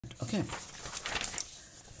Okay.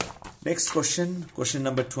 Next question, question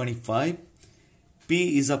number 25.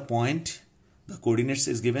 P is a point. The coordinates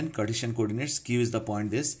is given, Cartesian coordinates. Q is the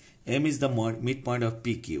point this. M is the midpoint of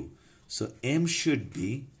PQ. So M should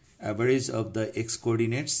be average of the x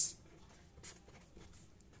coordinates.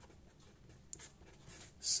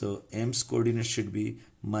 So M's coordinate should be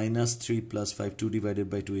minus 3 plus 5. 2 divided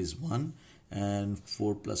by 2 is 1. And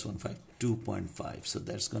 4 plus 1, 5. 2.5. So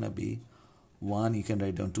that's going to be 1. You can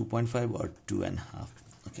write down 2.5 or 2.5.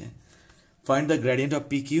 Okay. Find the gradient of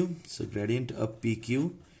PQ. So gradient of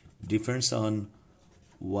PQ, difference on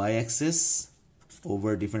y-axis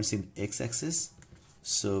over difference in x-axis.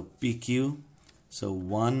 So PQ, so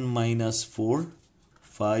 1 minus 4,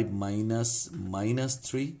 5 minus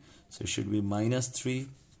 3. So it should be minus 3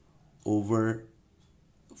 over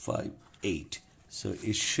 5, 8. So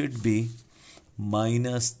it should be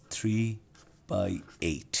minus 3 by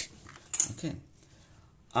 8. Okay.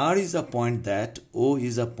 R is a point that, O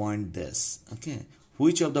is a point this. Okay.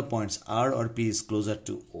 Which of the points, R or P, is closer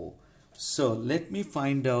to O? So let me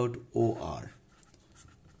find out OR.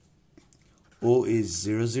 O is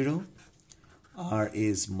 0, 0. R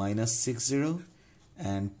is minus 6, 0.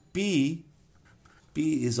 And P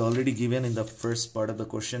is already given in the first part of the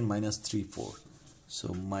question, minus 3, 4.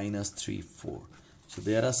 So minus 3, 4. So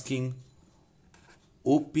they are asking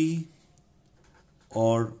OP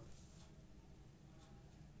or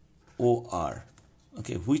OR.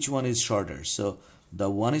 Okay, which one is shorter? So the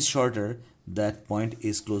one is shorter, that point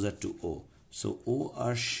is closer to O. So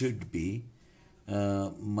OR should be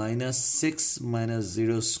minus 6 minus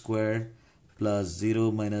 0 square plus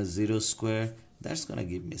 0 minus 0 square. That's going to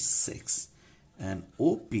give me 6. And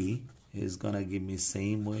OP is going to give me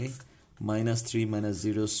same way. Minus 3 minus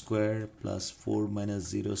 0 square plus 4 minus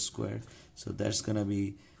 0 square. So that's going to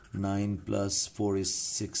be 9 plus 4 is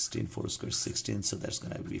 16. 4 square 16. So that's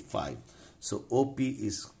going to be 5. So OP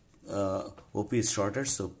is shorter.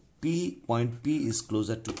 So point P is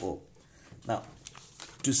closer to O. Now,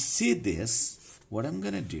 to see this, what I'm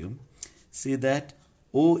going to do, see that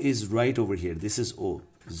O is right over here. This is O,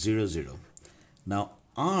 0, 0. Now,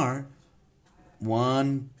 R,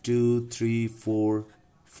 1, 2, 3, 4,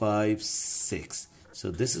 5, 6.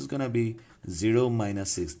 So this is going to be 0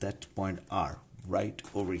 minus 6. That point R, right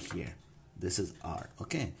over here. This is R,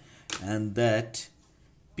 okay? And that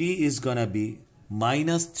P is going to be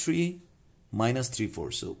minus 3,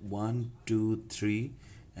 4. So 1, 2, 3,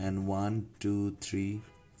 and 1, 2, 3,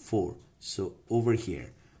 4. So over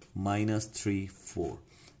here, minus 3, 4.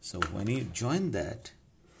 So when you join that,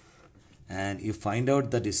 and you find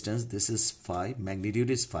out the distance, this is 5, magnitude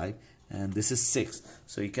is 5, and this is 6.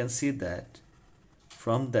 So you can see that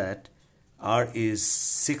from that, R is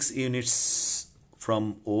 6 units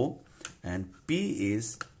from O, and P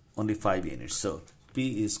is only 5 units. So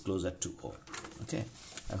P is closer to O. Okay,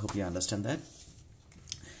 I hope you understand that.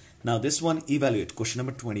 Now this one, evaluate, question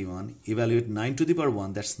number 21, evaluate 9 to the power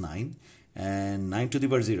 1, that's 9, and 9 to the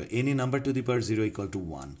power 0, any number to the power 0 equal to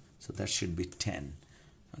 1. So that should be 10.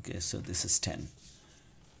 Okay, so this is 10.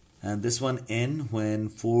 And this one, n, when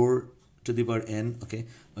 4 to the power n, okay,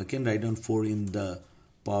 I can write down 4 in the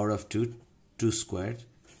power of 2, 2 squared,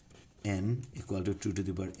 n equal to 2 to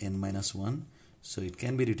the power n minus 1. So it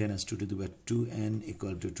can be written as 2 to the power 2n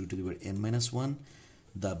equal to 2 to the power n minus 1.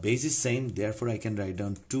 The base is same, therefore I can write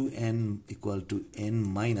down 2n equal to n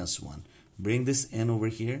minus 1. Bring this n over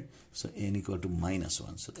here, so n equal to minus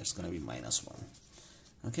 1. So that's going to be minus 1.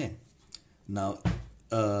 Okay, now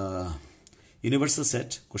universal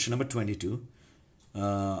set, question number 22,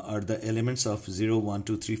 are the elements of 0, 1,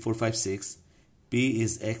 2, 3, 4, 5, 6. P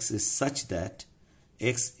is x is such that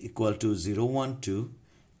x equal to 0, 1, 2,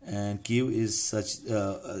 and Q is such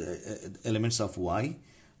elements of y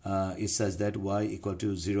is such that y equal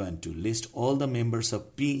to 0 and 2. List all the members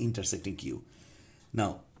of P intersecting Q.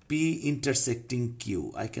 Now P intersecting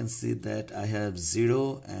Q, I can see that I have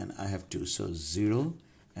 0 and I have 2. So 0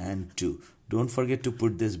 and 2. Don't forget to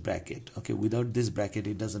put this bracket. Okay, without this bracket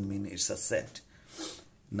it doesn't mean it's a set.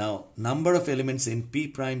 Now number of elements in P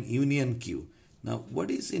prime union Q. Now what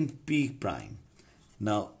is in P prime?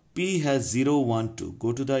 Now P has 0, 1, 2.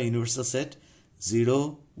 Go to the universal set,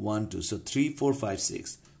 0, 1, 2. So 3, 4, 5,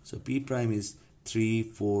 6. So P prime is 3,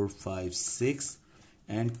 4, 5, 6.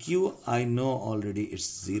 And Q, I know already it's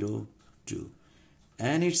 0, 2.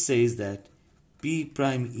 And it says that P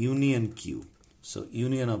prime union Q. So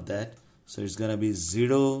union of that. So it's going to be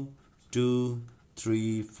 0, 2,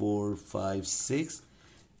 3, 4, 5, 6.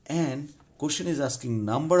 And question is asking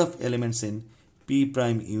number of elements in P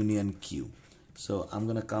prime union Q. So I'm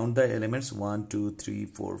going to count the elements 1, 2, 3,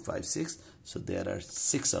 4, 5, 6. So there are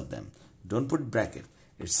 6 of them. Don't put bracket.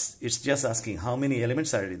 It's just asking how many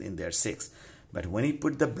elements are in there, 6. But when you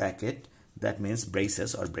put the bracket, that means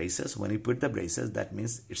braces or braces. When you put the braces, that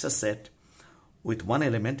means it's a set with one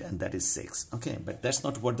element, and that is 6. Okay, but that's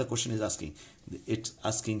not what the question is asking. It's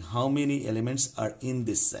asking how many elements are in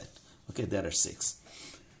this set. Okay, there are 6.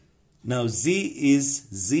 Now z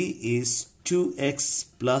is 2x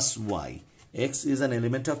plus y. X is an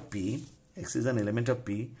element of P. X is an element of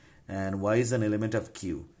P, and y is an element of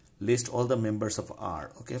Q. List all the members of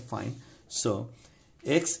R. Okay, fine. So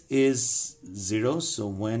x is 0. So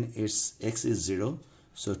when it's x is 0,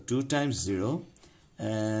 so 2 times 0,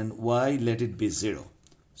 and y, let it be 0.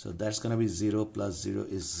 So that's going to be 0 plus 0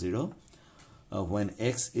 is 0. When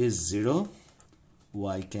x is 0,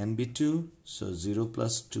 y can be 2. So 0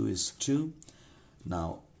 plus 2 is 2.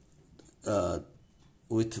 Now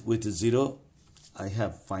with 0, I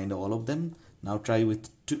have find all of them. Now try with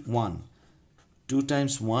 1. 2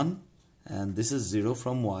 times 1, and this is 0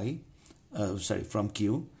 from y, from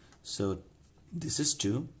q. So this is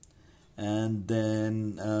 2, and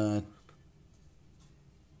then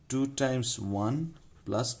 2 times 1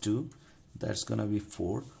 plus 2, that's gonna be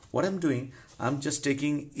 4. What I'm doing, I'm just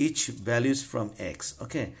taking each values from x,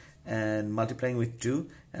 okay, and multiplying with 2,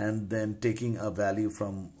 and then taking a value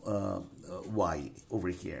from y over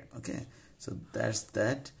here. Okay, so that's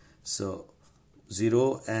that. So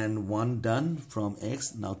 0 and 1 done from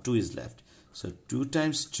x. Now 2 is left. So 2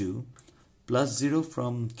 times 2 plus 0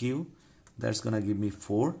 from q, that's gonna give me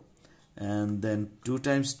 4, and then 2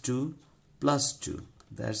 times 2 plus 2,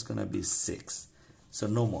 that's gonna be 6. So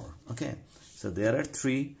no more. Okay, so there are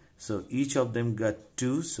 3. So each of them got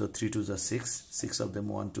 2. So 3 2s are 6. 6 of them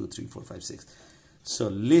 1 2 3 4 5 6. So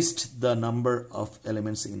list the number of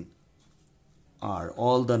elements in R,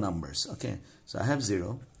 all the numbers. Okay, so I have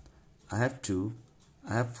 0, I have 2,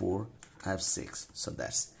 I have 4, I have 6. So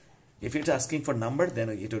that's, if it's asking for number, then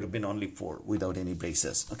it would have been only 4 without any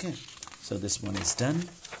braces. Okay, so this one is done.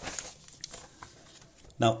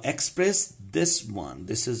 Now express this one.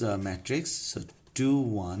 This is a matrix. So 2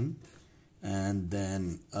 1, and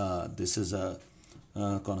then this is a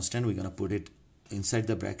constant. We're gonna put it inside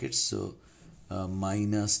the brackets. So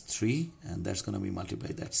minus 3, and that's gonna be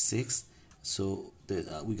multiplied. That's 6. So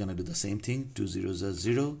we're gonna do the same thing. 2 zeros are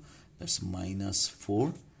 0. That's minus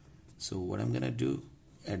 4. So what I'm gonna do,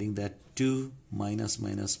 adding that 2 minus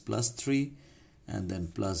plus 3, and then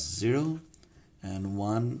plus 0, and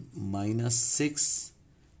 1 minus 6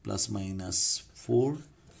 plus minus 4.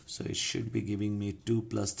 So it should be giving me 2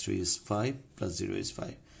 plus 3 is 5, plus 0 is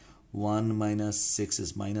 5. 1 minus 6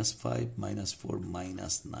 is minus 5, minus 4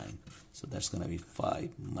 minus 9. So that's going to be 5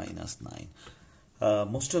 minus 9.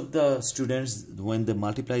 Most of the students, when they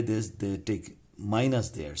multiply this, they take minus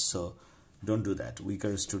there. So don't do that.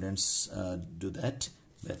 Weaker students do that,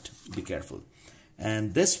 but be careful.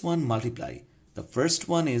 And this one multiply. The first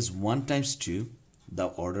one is 1 times 2, the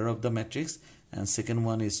order of the matrix, and second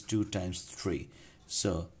one is 2 times 3.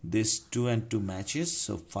 So this 2 and 2 matches.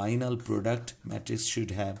 So final product matrix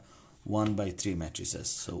should have 1 by 3 matrices.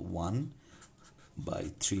 So 1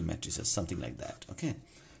 by 3 matrices, something like that. Okay,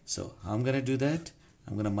 so how I'm gonna do that?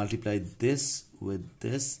 I'm gonna multiply this with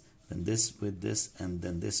this, then this with this, and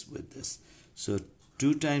then this with this. So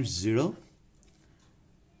 2 times 0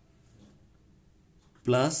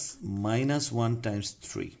 plus minus 1 times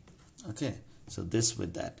 3. Okay, so this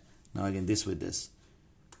with that. Now again this with this.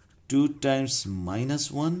 2 times minus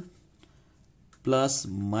 1 plus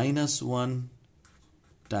minus 1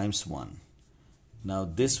 times 1. Now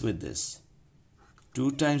this with this.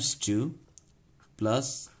 2 times 2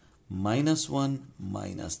 plus minus 1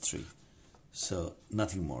 minus 3. So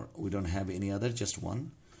nothing more. We don't have any other, just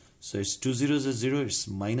 1. So it's 2 zeros is 0. It's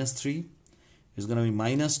minus 3. It's going to be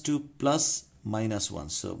minus 2 plus minus 1.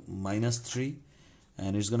 So minus 3.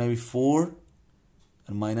 And it's going to be 4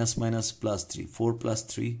 and minus plus 3. 4 plus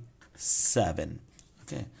 3, 7.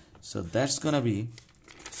 Okay, so that's going to be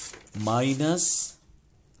minus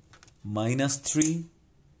 3,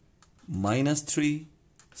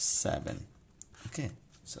 7. Okay,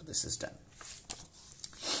 so this is done.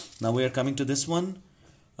 Now we are coming to this one.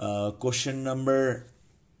 Question number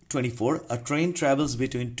 24. A train travels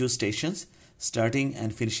between 2 stations, starting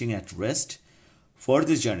and finishing at rest. For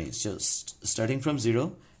this journey, just starting from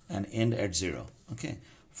 0 and end at 0. Okay,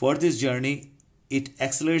 for this journey, it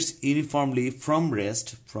accelerates uniformly from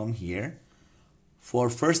rest, from here, for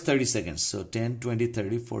first 30 seconds. So 10, 20,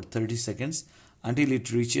 30, for 30 seconds until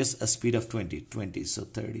it reaches a speed of 20. So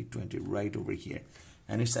 30, 20, right over here.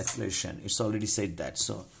 And its acceleration, it's already said that.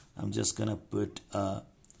 So I'm just gonna put a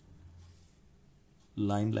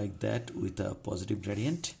line like that with a positive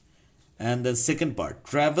gradient. And the second part,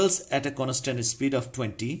 travels at a constant speed of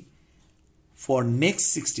 20 for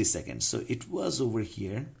next 60 seconds. So it was over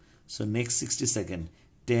here. So next 60 seconds,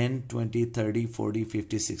 10, 20, 30, 40,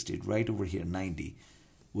 50, 60, right over here, 90,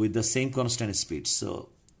 with the same constant speed. So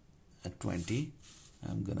at 20,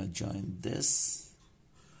 I'm gonna join this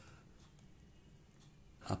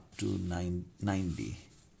up to 90.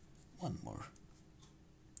 One more,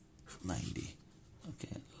 90.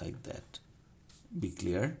 Okay, like that. Be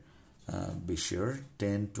clear, be sure.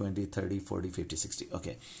 10, 20, 30, 40, 50, 60.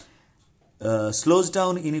 Okay. Slows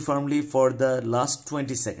down uniformly for the last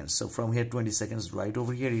 20 seconds. So from here 20 seconds, right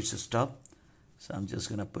over here it should stop. So I'm just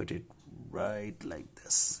gonna put it right like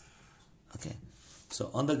this. Okay, so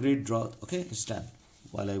on the grid draw. Okay, it's done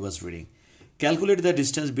while I was reading. Calculate the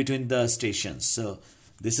distance between the stations. So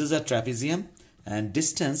this is a trapezium, and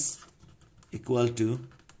distance equal to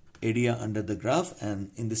area under the graph, and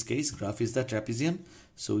in this case graph is the trapezium,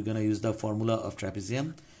 so we're gonna use the formula of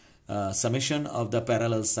trapezium. Summation of the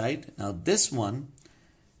parallel side. Now this one,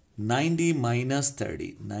 90 minus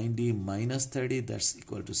 30, 90 minus 30, that's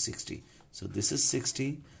equal to 60. So this is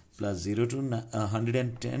 60 plus 0 to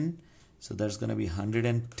 110, so that's going to be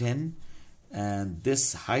 110, and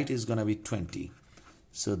this height is going to be 20.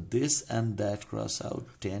 So this and that cross out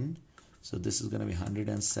 10, so this is going to be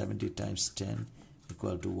 170 times 10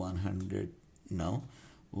 equal to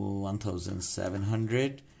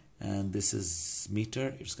 1700, and this is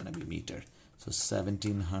meter, it's going to be meter, so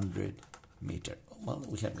 1700 meter. Well,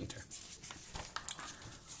 we have meter.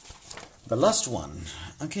 The last one,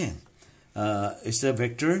 okay, it's a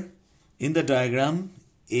vector. In the diagram,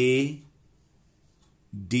 A,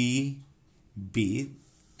 D, B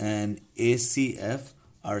and ACF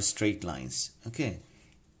are straight lines. Okay,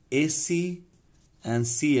 AC and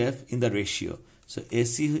CF in the ratio. So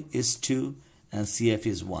AC is 2 and CF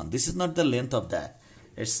is 1. This is not the length of that.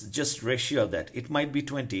 It's just ratio of that. It might be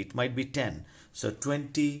 20, it might be 10. So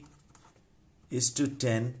 20 is to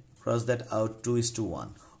 10, cross that out, 2 is to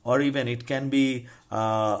 1. Or even it can be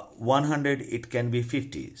 100, it can be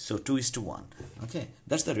 50. So 2 is to 1. Okay,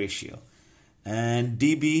 that's the ratio. And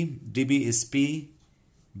DB is P,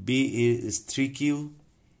 B is 3Q,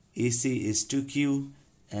 AC is 2Q,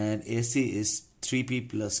 and AC is 3P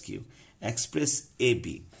plus Q. Express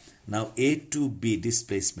AB. Now A to B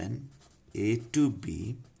displacement, A to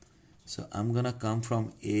B. So I'm gonna come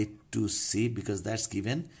from A to C because that's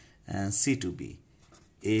given, and C to B.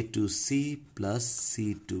 A to C plus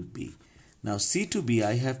C to B. Now C to B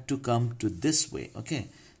I have to come to this way. Okay,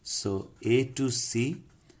 so A to C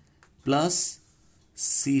plus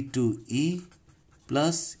C to E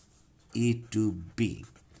plus E to B.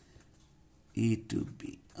 E to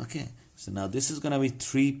B. Okay, so now this is going to be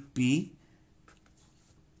 3P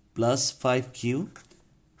plus 5Q.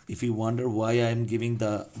 If you wonder why I am giving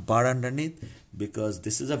the bar underneath, because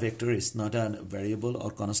this is a vector, it's not a variable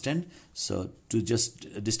or constant. So to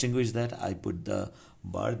just distinguish that, I put the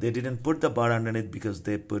bar. They didn't put the bar underneath because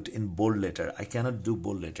they put in bold letter. I cannot do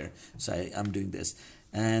bold letter, so I am doing this.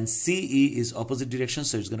 And CE is opposite direction,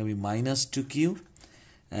 so it's going to be minus 2Q.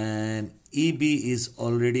 And EB is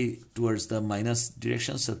already towards the minus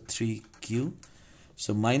direction, so 3Q.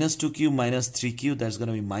 So minus 2Q minus 3Q, that's going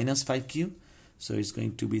to be minus 5Q. So it's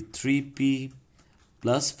going to be 3P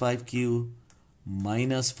plus 5Q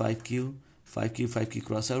minus 5Q. 5Q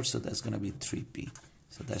cross out, so that's going to be 3P.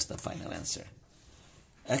 So that's the final answer.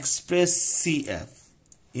 Express CF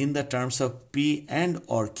in the terms of P and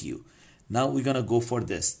or Q. Now we're going to go for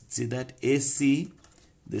this. See that AC,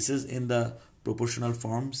 this is in the proportional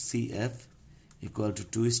form, CF equal to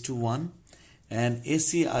 2 is to 1. And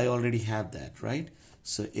AC, I already have that, right?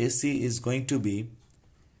 So AC is going to be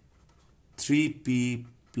 3P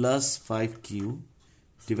plus 5Q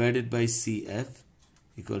divided by CF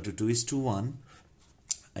equal to 2 is to 1.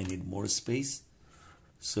 I need more space.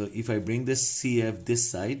 So if I bring this CF this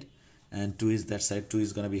side and 2 is that side, 2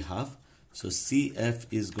 is going to be half. So CF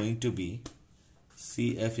is going to be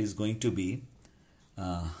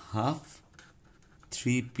half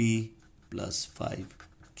 3P plus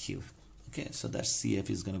 5Q. Okay, so that CF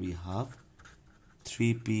is going to be half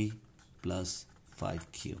 3P plus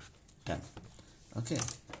 5Q. Done. Okay,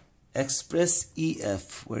 express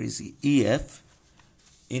EF. Where is EF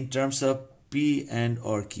in terms of P and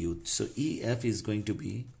or Q? So EF is going to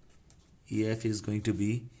be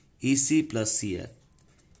EC plus CF.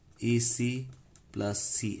 EC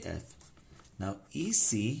plus CF. Now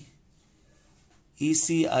EC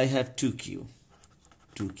I have 2Q,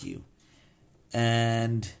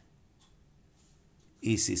 and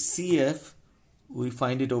EC CF we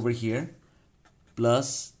find it over here,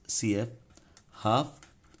 plus CF half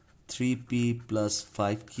 3P plus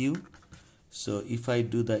 5Q So if I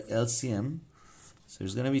do the LCM, so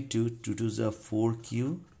it's going to be 2 to the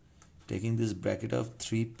 4q, taking this bracket of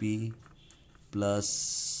 3p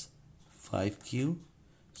plus 5q.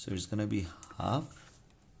 So it's going to be half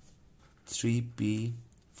 3p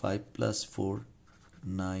 5 plus 4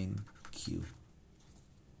 9q.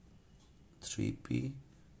 3p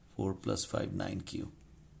 4 plus 5 9q.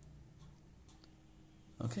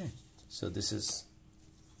 Okay, so this is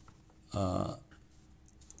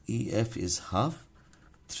EF is half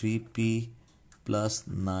 3p plus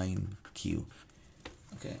 9q.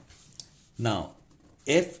 Okay, now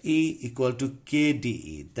FE equal to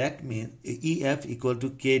KDE, that means EF equal to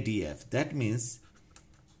KDF, that means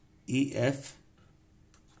EF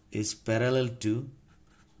is parallel to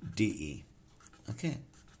DE. Okay,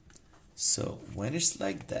 so when it's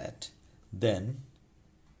like that, then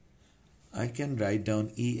I can write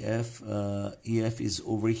down EF. EF is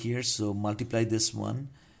over here, so multiply this one,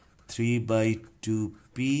 3 by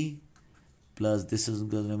 2p plus this is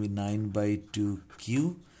going to be 9 by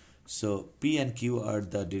 2q. So p and q are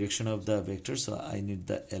the direction of the vector, so I need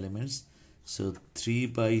the elements. So 3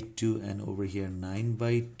 by 2 and over here 9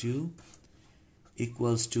 by 2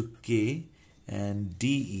 equals to k, and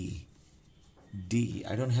DE,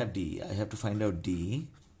 I don't have DE, I have to find out DE.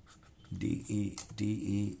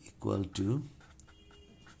 DE equal to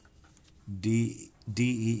DE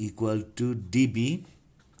equal to DB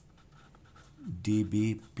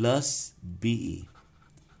plus BE,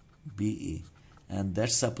 and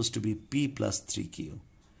that's supposed to be P plus 3Q. You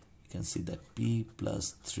can see that P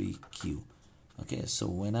plus 3Q. Okay, so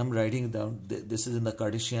when I'm writing down, this is in the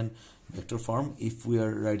Cartesian vector form. If we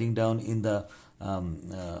are writing down in the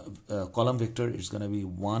column vector, it's going to be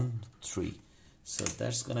 1 3. So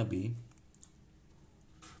that's going to be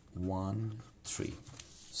 1 3.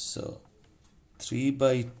 So 3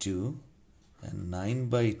 by 2 and 9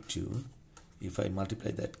 by 2, if I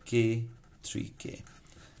multiply that, k 3k.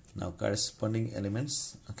 Now corresponding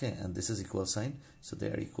elements, okay, and this is equal sign, so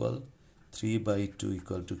they are equal. 3 by 2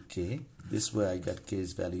 equal to k. This way I got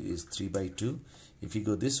k's value is 3 by 2. If you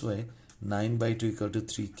go this way, 9 by 2 equal to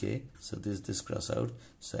 3k, so this cross out,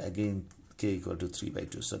 so again k equal to 3 by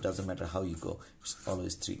 2. So it doesn't matter how you go, it's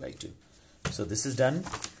always 3 by 2. So this is done,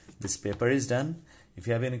 this paper is done. If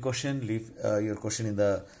you have any question, leave your question in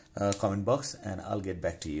the comment box and I'll get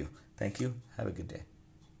back to you. Thank you, have a good day.